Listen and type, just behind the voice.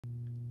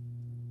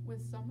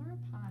With summer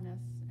upon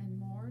us and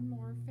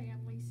more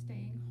families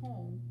staying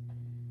home,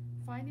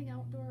 finding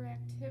outdoor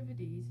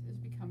activities is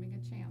becoming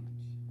a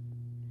challenge.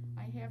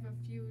 I have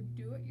a few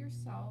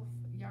do-it-yourself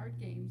yard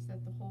games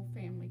that the whole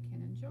family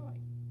can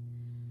enjoy.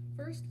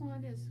 First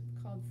one is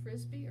called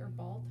frisbee or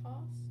ball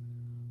toss.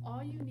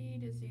 All you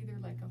need is either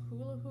like a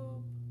hula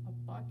hoop, a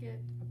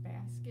bucket, a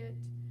basket,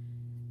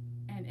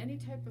 and any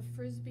type of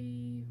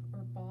frisbee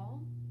or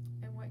ball.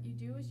 And what you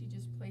do is you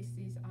just place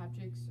these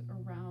objects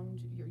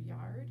around your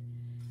yard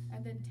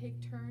and then take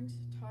turns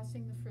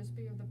tossing the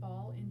frisbee or the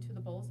ball into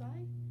the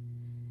bullseye.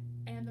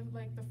 And the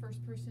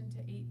first person to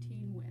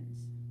 18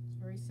 wins. It's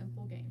a very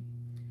simple game.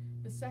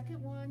 The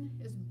second one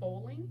is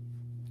bowling.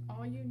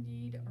 All you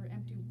need are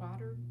empty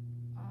water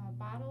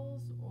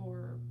bottles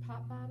or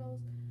pop bottles.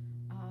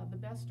 The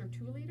best are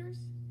 2 liters.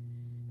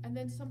 And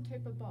then some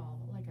type of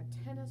ball, like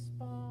a tennis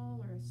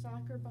ball or a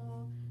soccer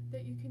ball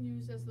that you can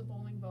use as the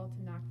bowling ball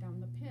to knock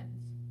down the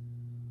pins.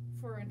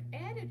 For an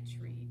added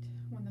treat,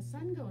 when the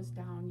sun goes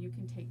down, you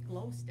can take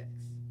glow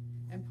sticks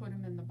and put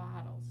them in the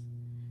bottles.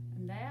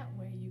 And that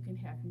way you can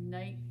have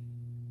night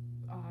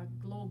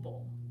glow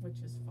bowl, which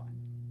is fun.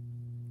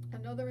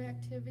 Another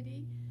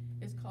activity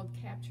is called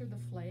capture the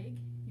flag.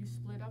 You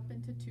split up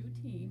into 2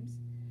 teams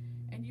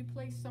and you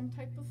place some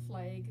type of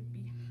flag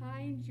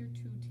behind your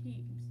 2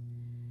 teams.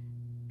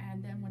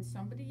 And then when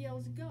somebody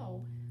yells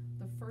go,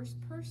 the first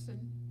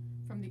person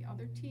from the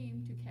other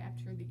team to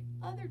capture the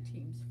other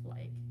team's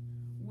flag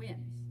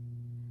wins.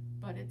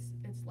 But it's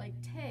like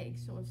tag,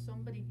 so if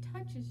somebody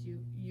touches you,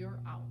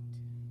 you're out.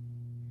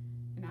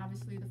 And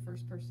obviously the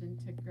first person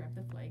to grab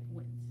the flag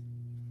wins.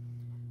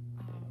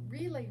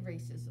 Relay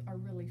races are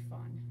really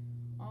fun.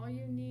 All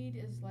you need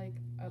is like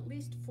at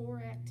least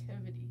 4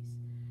 activities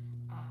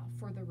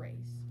for the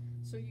race.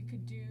 So you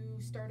could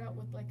start out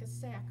with like a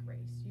sack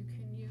race. You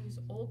can use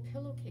old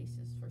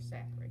pillowcases for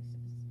sack races.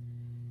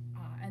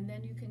 And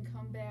then you can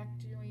come back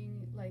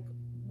doing like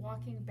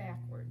walking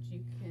backwards.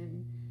 You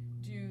can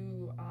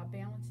do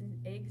balancing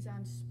eggs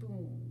on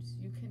spoons.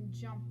 You can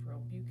jump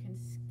rope, you can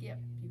skip,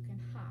 you can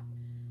hop.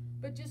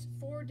 But just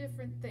 4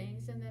 different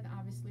things, and then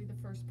obviously the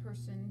first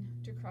person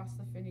to cross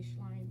the finish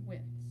line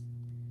wins.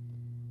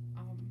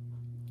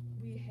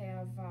 We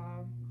have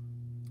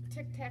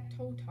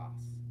tic-tac-toe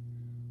toss.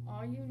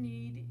 All you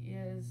need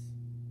is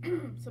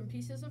some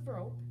pieces of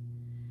rope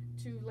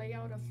to lay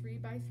out a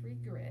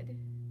 3x3 grid,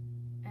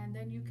 and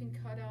then you can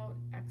cut out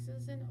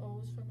X's and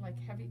O's from like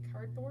heavy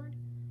cardboard.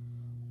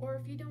 Or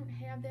if you don't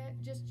have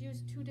that, just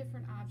use 2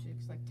 different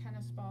objects like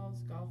tennis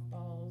balls, golf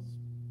balls,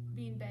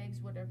 bean bags,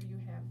 whatever you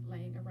have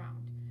laying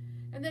around.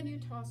 And then you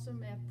toss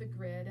them at the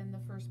grid, and the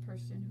first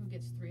person who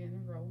gets 3 in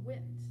a row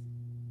wins.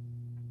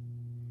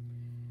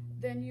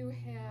 Then you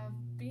have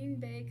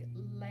beanbag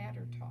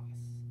ladder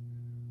toss.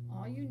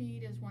 All you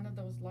need is one of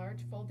those large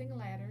folding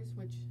ladders,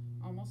 which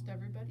almost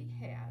everybody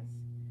has.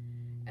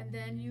 And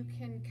then you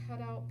can cut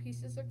out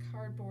pieces of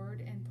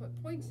cardboard and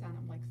put points on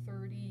them, like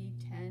 30,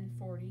 10,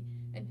 40,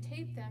 and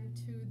tape them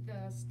to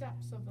the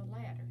steps of the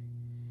ladder.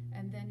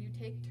 And then you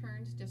take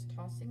turns just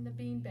tossing the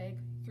beanbag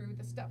through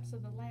the steps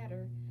of the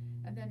ladder.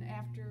 And then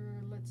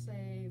after, let's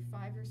say,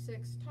 5 or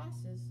 6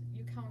 tosses,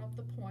 you count up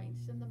the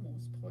points, and the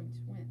most points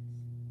wins.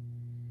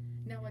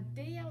 Now, a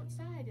day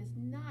outside is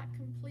not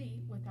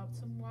complete without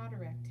some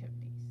water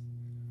activities.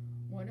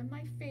 One of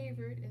my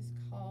favorite is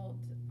called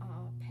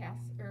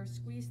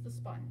squeeze the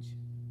sponge.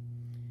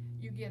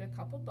 You get a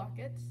couple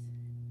buckets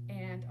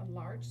and a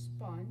large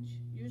sponge,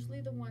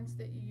 usually the ones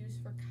that you use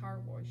for car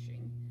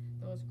washing,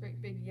 those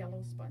great big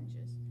yellow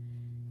sponges.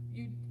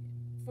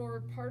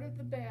 For part of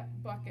the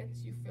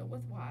buckets, you fill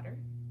with water,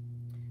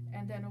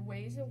 and then a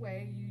ways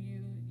away,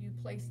 you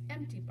place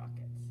empty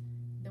buckets.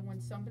 Then when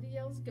somebody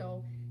yells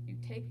go, you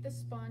take the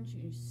sponge,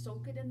 you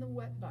soak it in the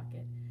wet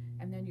bucket,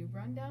 and then you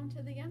run down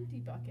to the empty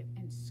bucket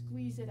and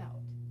squeeze it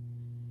out.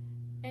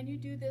 And you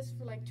do this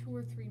for like 2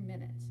 or 3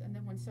 minutes, and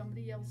then when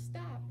somebody yells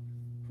stop,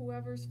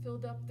 whoever's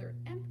filled up their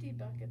empty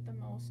bucket the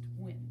most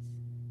wins.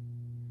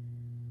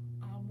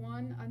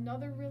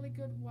 Another really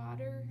good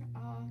water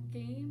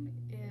game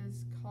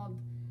is called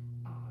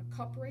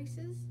cup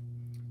races.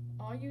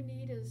 All you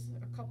need is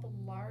a couple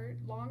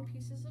long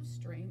pieces of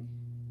string,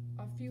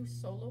 a few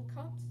solo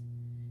cups,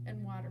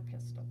 and water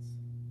pistols.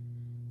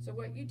 So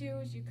what you do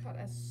is you cut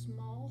a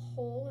small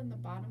hole in the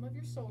bottom of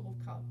your solo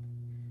cup,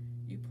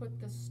 you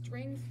put the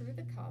string through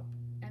the cup,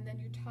 and then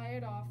you tie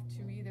it off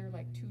to either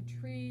like 2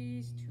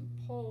 trees,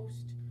 2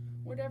 posts,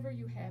 whatever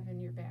you have in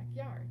your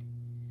backyard.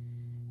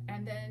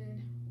 And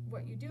then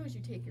what you do is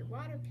you take your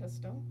water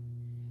pistol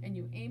and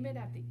you aim it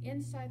at the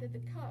inside of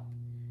the cup,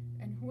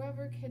 and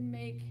whoever can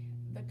make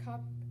the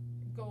cup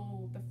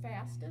go the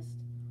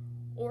fastest,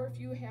 or if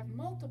you have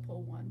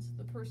multiple ones,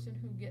 the person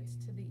who gets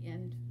to the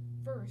end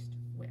first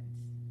wins.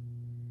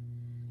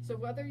 So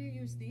whether you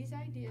use these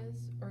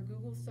ideas or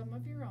Google some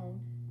of your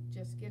own,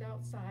 just get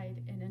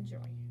outside and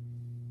enjoy.